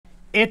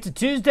It's a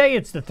Tuesday.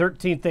 It's the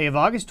 13th day of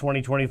August,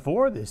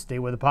 2024. This Day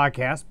with a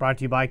Podcast brought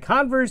to you by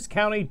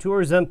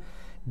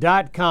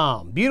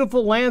ConverseCountyTourism.com.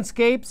 Beautiful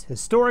landscapes,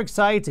 historic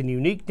sites, and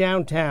unique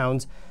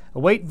downtowns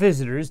await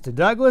visitors to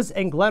Douglas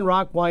and Glen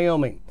Rock,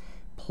 Wyoming.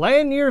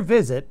 Plan your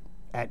visit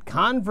at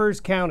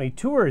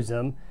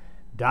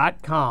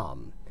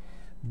ConverseCountyTourism.com.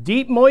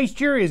 Deep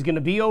moisture is going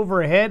to be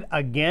overhead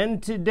again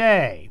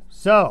today.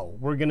 So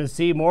we're going to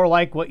see more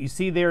like what you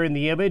see there in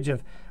the image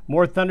of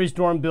more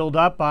thunderstorm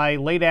buildup by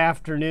late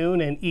afternoon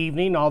and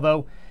evening,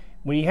 although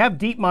when you have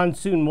deep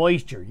monsoon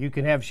moisture, you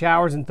can have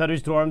showers and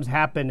thunderstorms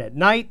happen at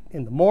night,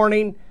 in the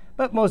morning,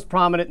 but most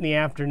prominent in the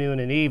afternoon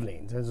and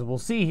evenings. As we'll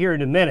see here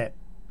in a minute,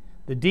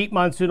 the deep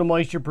monsoonal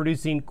moisture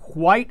producing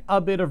quite a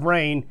bit of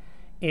rain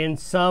in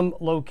some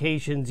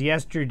locations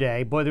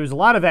yesterday. Boy, there was a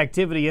lot of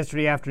activity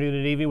yesterday afternoon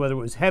and evening, whether it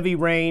was heavy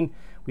rain.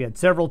 We had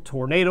several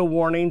tornado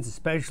warnings,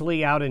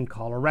 especially out in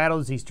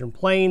Colorado's eastern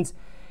plains.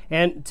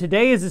 And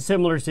today is a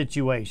similar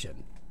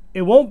situation.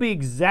 It won't be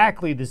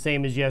exactly the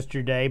same as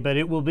yesterday, but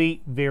it will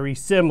be very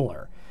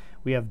similar.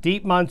 We have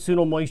deep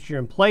monsoonal moisture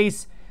in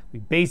place. We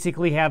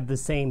basically have the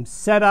same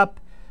setup.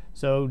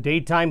 So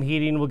daytime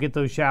heating will get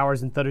those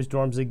showers and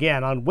thunderstorms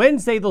again. On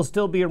Wednesday, they'll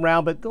still be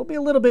around, but there'll be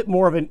a little bit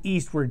more of an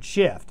eastward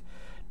shift.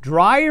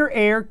 Drier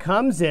air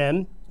comes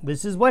in.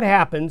 This is what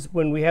happens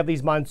when we have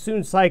these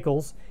monsoon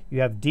cycles.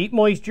 You have deep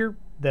moisture,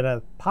 then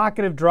a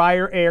pocket of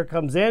drier air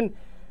comes in,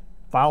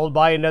 followed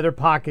by another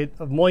pocket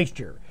of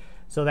moisture.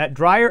 So that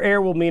drier air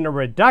will mean a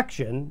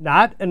reduction,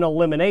 not an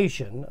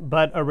elimination,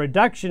 but a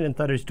reduction in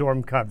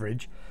thunderstorm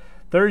coverage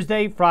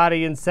Thursday,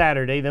 Friday, and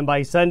Saturday. Then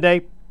by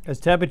Sunday,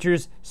 as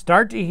temperatures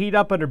start to heat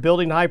up under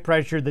building high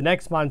pressure, the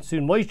next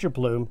monsoon moisture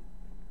plume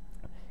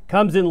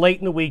comes in late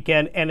in the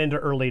weekend and into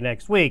early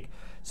next week.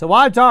 So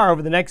odds are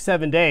over the next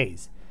 7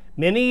 days,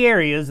 many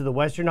areas of the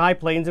western high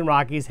plains and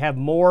Rockies have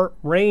more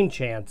rain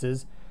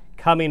chances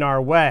coming our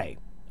way.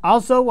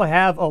 Also, we'll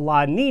have a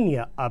La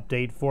Nina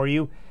update for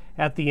you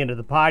at the end of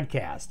the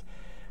podcast.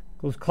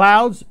 Those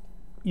clouds,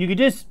 you could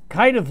just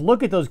kind of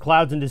look at those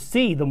clouds and to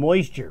see the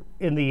moisture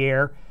in the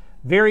air.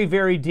 Very,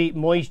 very deep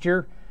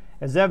moisture.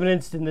 As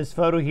evidenced in this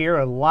photo here,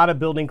 a lot of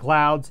building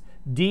clouds,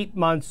 deep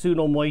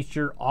monsoonal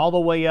moisture all the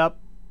way up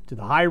to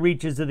the high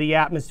reaches of the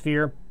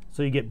atmosphere.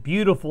 So you get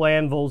beautiful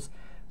anvils,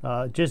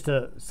 just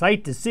a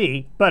sight to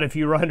see. But if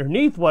you're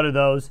underneath one of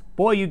those,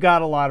 boy, you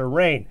got a lot of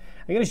rain.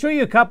 I'm going to show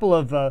you a couple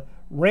of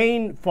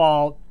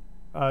rainfall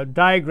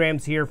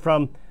diagrams here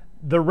from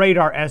the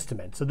radar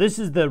estimate. So this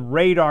is the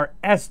radar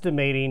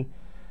estimating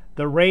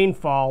the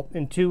rainfall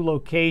in two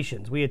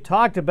locations. We had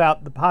talked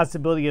about the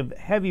possibility of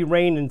heavy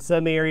rain in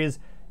some areas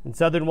in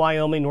southern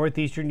Wyoming,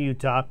 northeastern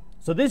Utah.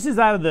 So this is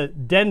out of the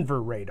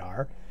Denver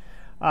radar.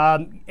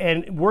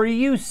 And where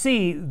you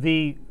see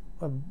the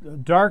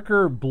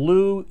darker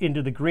blue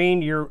into the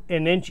green, you're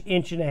an inch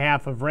and a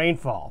half of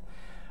rainfall.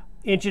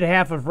 Inch and a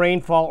half of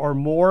rainfall or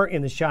more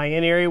in the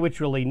Cheyenne area, which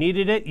really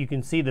needed it. You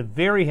can see the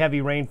very heavy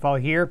rainfall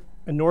here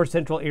in north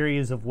central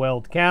areas of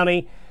Weld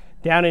County,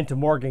 down into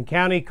Morgan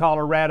County,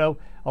 Colorado,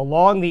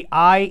 along the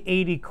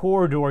I-80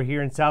 corridor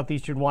here in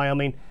southeastern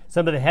Wyoming.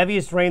 Some of the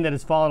heaviest rain that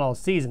has fallen all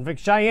season. In fact,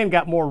 Cheyenne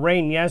got more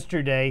rain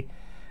yesterday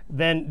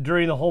than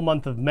during the whole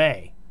month of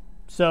May.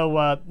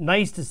 So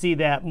nice to see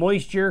that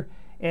moisture.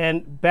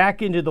 And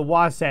back into the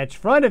Wasatch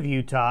Front of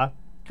Utah,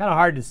 kind of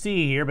hard to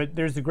see here, but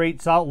there's the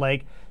Great Salt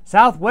Lake.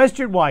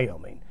 Southwestern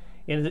Wyoming,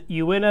 in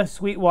Uinta,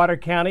 Sweetwater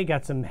County,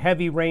 got some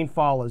heavy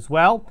rainfall as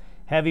well.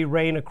 Heavy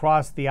rain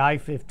across the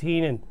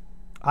I-15 and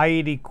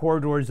I-80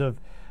 corridors of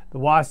the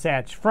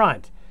Wasatch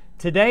Front.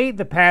 Today,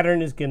 the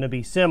pattern is going to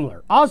be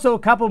similar. Also, a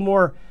couple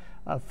more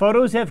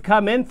photos have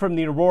come in from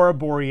the Aurora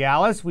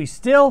Borealis. We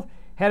still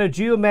had a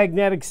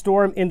geomagnetic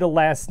storm into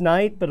last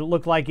night, but it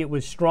looked like it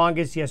was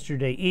strongest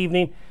yesterday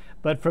evening.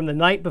 But from the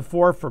night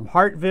before from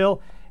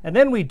Hartville, and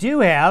then we do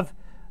have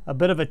a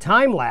bit of a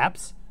time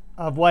lapse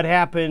of what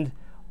happened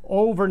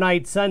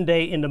overnight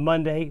Sunday into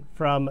Monday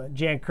from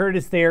Jan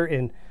Curtis there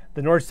in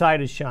the north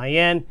side of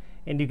Cheyenne.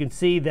 And you can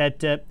see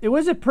that it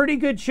was a pretty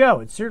good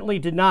show. It certainly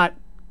did not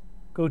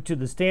go to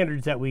the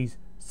standards that we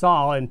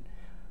saw in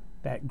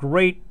that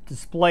great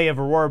display of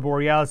Aurora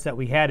Borealis that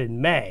we had in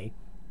May,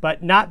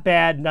 but not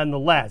bad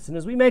nonetheless. And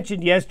as we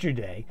mentioned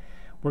yesterday,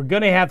 we're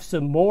going to have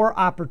some more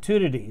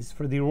opportunities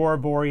for the Aurora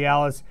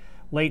Borealis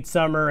late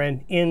summer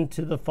and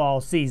into the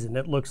fall season.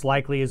 It looks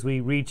likely as we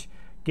reach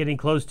getting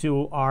close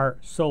to our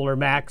solar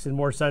max and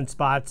more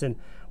sunspots and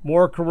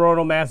more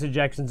coronal mass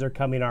ejections are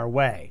coming our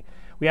way.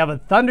 We have a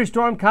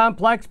thunderstorm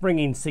complex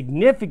bringing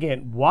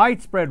significant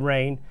widespread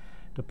rain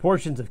to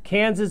portions of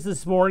Kansas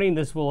this morning.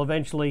 This will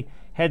eventually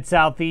head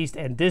southeast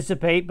and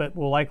dissipate, but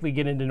will likely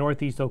get into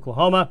northeast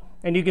Oklahoma.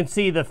 And you can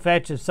see the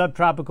fetch of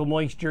subtropical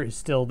moisture is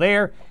still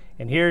there.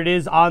 And here it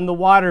is on the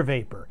water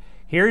vapor.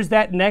 Here's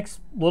that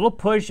next little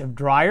push of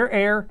drier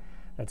air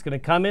that's going to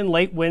come in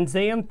late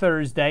Wednesday and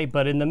Thursday.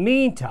 But in the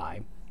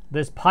meantime,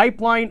 this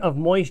pipeline of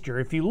moisture,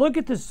 if you look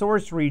at the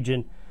source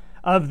region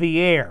of the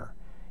air,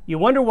 you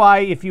wonder why,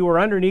 if you were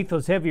underneath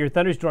those heavier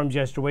thunderstorms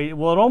yesterday,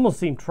 well, it almost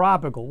seemed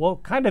tropical. Well,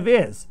 it kind of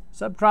is.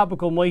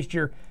 Subtropical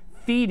moisture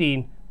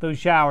feeding those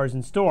showers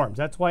and storms.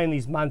 That's why in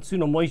these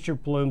monsoonal moisture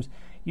plumes,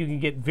 you can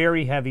get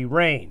very heavy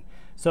rain.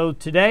 So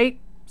today,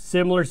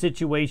 similar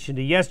situation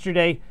to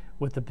yesterday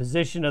with the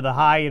position of the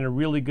high in a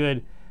really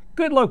good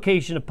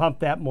location to pump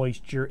that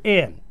moisture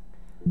in.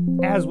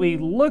 As we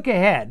look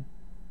ahead,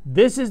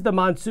 this is the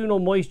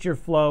monsoonal moisture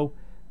flow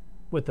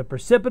with the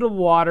precipitable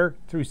water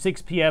through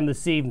 6 p.m.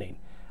 this evening.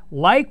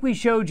 Like we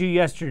showed you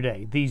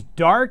yesterday, these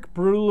dark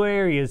blue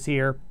areas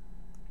here,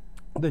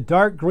 the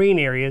dark green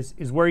areas,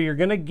 is where you're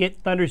going to get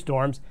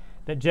thunderstorms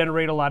that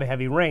generate a lot of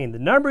heavy rain. The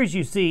numbers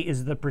you see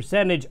is the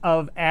percentage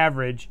of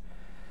average.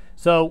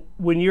 So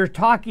when you're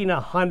talking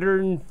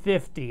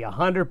 150,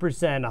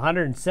 100%,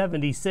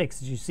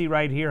 176, as you see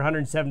right here,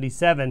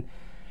 177,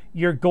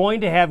 you're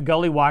going to have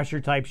gully washer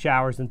type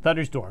showers and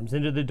thunderstorms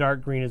into the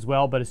dark green as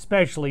well, but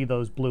especially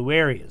those blue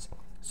areas.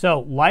 So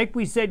like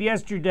we said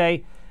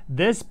yesterday,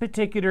 this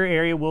particular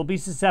area will be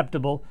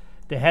susceptible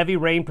to heavy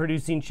rain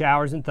producing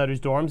showers and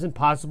thunderstorms and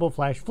possible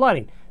flash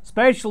flooding,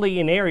 especially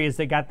in areas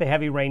that got the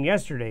heavy rain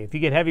yesterday. If you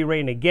get heavy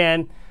rain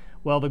again,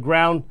 well, the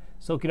ground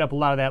soaking up a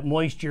lot of that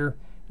moisture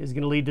is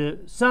going to lead to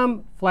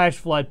some flash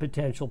flood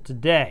potential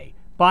today.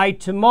 By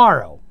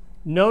tomorrow,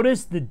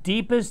 notice the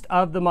deepest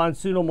of the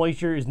monsoonal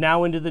moisture is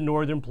now into the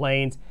northern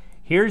plains.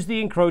 Here's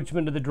the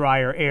encroachment of the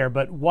drier air,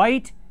 but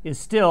white is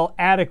still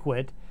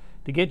adequate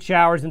to get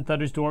showers and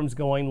thunderstorms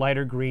going,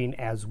 lighter green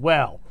as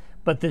well.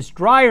 But this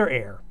drier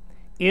air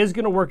is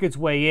going to work its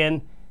way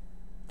in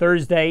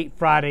Thursday,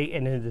 Friday,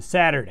 and into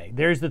Saturday.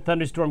 There's the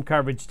thunderstorm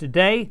coverage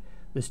today.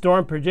 The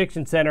Storm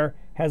Prediction Center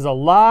has a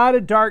lot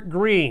of dark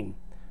green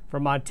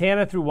from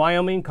Montana through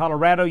Wyoming,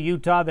 Colorado,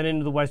 Utah, then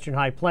into the western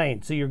high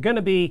plains. So you're going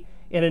to be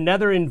in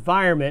another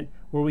environment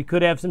where we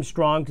could have some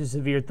strong to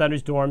severe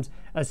thunderstorms,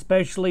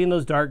 especially in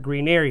those dark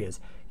green areas.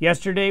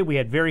 Yesterday, we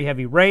had very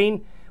heavy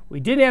rain. We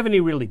didn't have any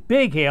really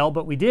big hail,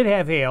 but we did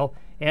have hail,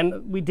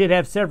 and we did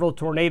have several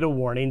tornado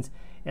warnings.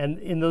 And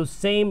in those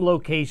same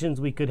locations,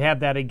 we could have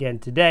that again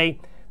today.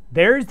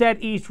 There's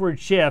that eastward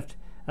shift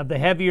of the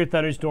heavier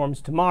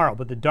thunderstorms tomorrow,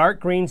 but the dark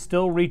green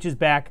still reaches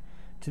back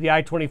to the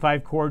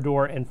I-25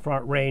 corridor and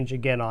Front Range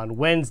again on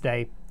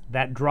Wednesday.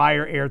 That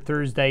drier air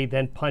Thursday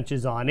then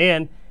punches on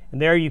in,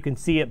 and there you can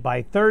see it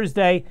by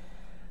Thursday.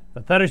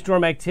 The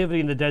thunderstorm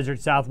activity in the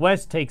desert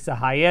southwest takes a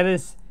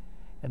hiatus,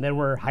 and then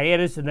we're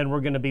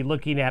going to be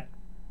looking at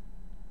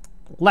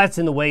less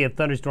in the way of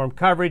thunderstorm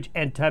coverage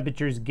and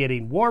temperatures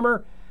getting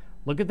warmer.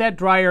 Look at that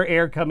drier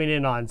air coming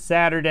in on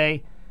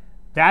Saturday.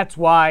 That's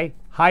why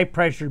high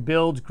pressure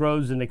builds,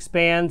 grows, and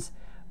expands.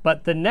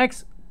 But the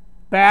next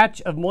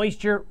batch of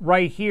moisture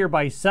right here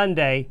by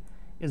Sunday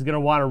is going to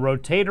want to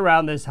rotate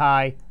around this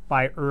high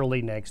by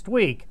early next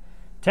week.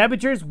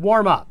 Temperatures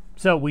warm up.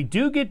 So we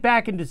do get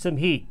back into some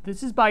heat.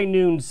 This is by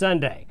noon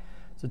Sunday.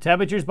 So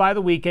temperatures by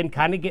the weekend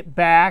kind of get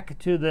back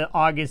to the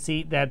August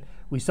heat that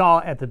we saw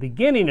at the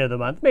beginning of the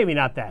month. Maybe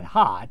not that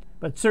hot,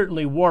 but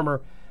certainly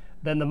warmer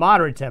than the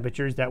moderate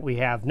temperatures that we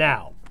have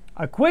now.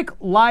 A quick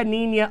La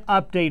Nina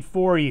update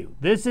for you.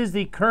 This is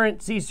the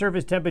current sea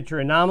surface temperature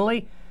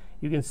anomaly.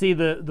 You can see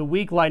the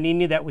weak La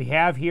Nina that we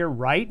have here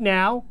right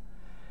now.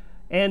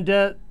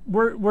 And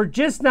we're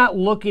just not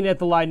looking at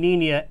the La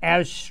Nina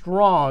as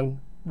strong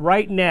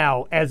right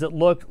now as it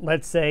looked,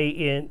 let's say,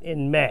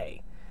 in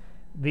May.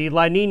 The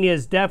La Nina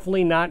is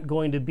definitely not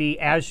going to be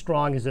as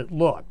strong as it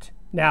looked.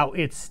 Now,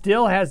 it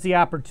still has the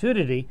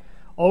opportunity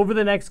over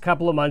the next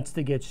couple of months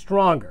to get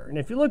stronger. And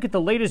if you look at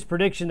the latest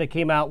prediction that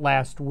came out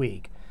last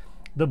week,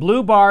 the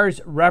blue bars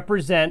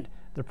represent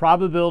the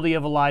probability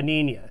of a La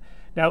Nina.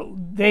 Now,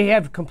 they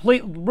have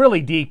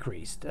really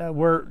decreased.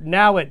 We're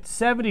now at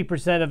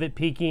 70% of it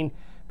peaking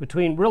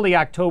between really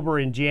October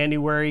and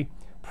January.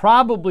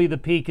 Probably the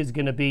peak is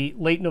going to be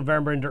late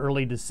November into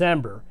early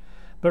December,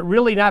 but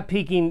really not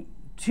peaking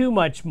too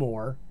much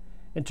more.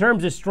 In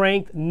terms of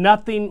strength,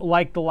 nothing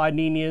like the La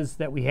Ninas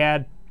that we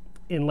had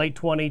in late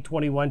 20,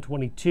 21,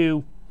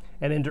 22,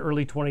 and into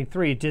early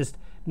 23. It's just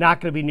not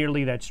going to be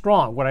nearly that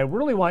strong. What I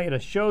really want you to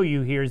show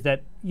you here is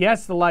that,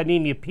 yes, the La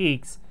Nina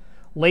peaks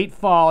late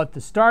fall at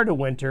the start of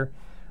winter.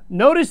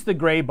 Notice the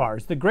gray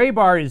bars. The gray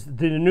bar is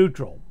the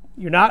neutral.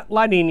 You're not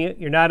La Nina,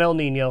 you're not El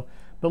Nino,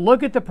 but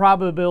look at the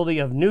probability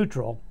of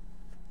neutral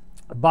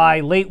by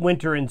late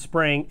winter and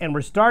spring, and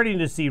we're starting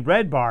to see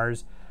red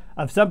bars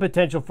of some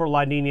potential for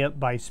La Nina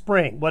by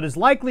spring. What is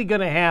likely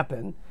going to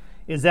happen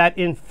is that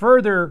in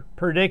further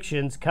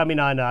predictions coming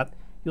on up,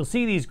 you'll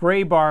see these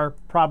gray bar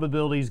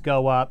probabilities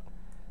go up,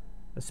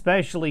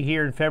 especially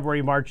here in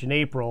February, March, and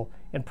April,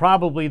 and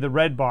probably the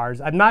red bars.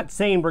 I'm not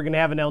saying we're going to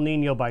have an El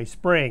Nino by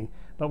spring,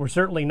 but we're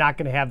certainly not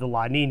going to have the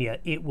La Nina.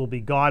 It will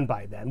be gone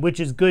by then, which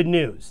is good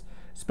news,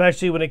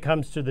 especially when it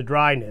comes to the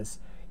dryness.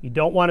 You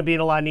don't want to be in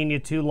a La Nina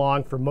too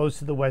long for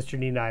most of the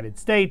western United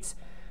States,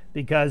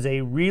 because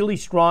a really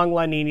strong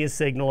La Nina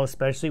signal,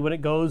 especially when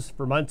it goes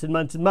for months and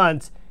months and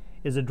months,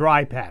 is a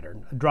dry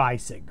pattern, a dry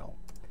signal.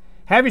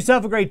 Have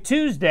yourself a great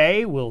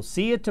Tuesday. We'll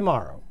see you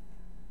tomorrow.